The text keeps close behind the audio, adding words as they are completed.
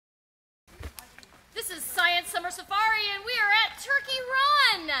Summer Safari, and we are at Turkey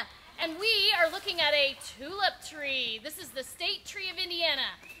Run. And we are looking at a tulip tree. This is the state tree of Indiana.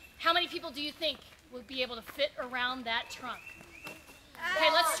 How many people do you think will be able to fit around that trunk? Okay,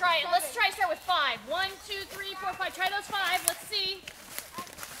 let's try it. Let's start with 5. 1, 2, 3, 4, 5. Try those 5. Let's see.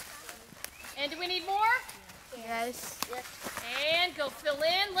 And do we need more? Yes. And go fill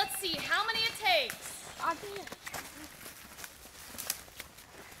in. Let's see how many it takes.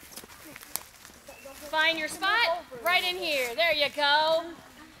 Find your spot right in here. There you go.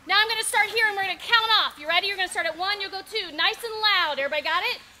 Now I'm going to start here and we're going to count off. You ready? You're going to start at 1, you'll go 2. Nice and loud. Everybody got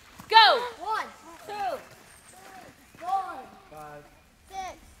it? Go. 1, 2, 4, 5, 6,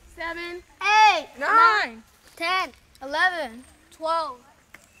 7, 8, 9, 10, 11, 12.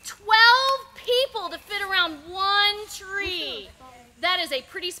 12 people to fit around one tree. That is a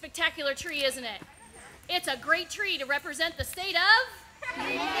pretty spectacular tree, isn't it? It's a great tree to represent the state of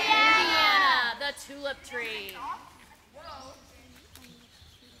Indiana, the tulip tree.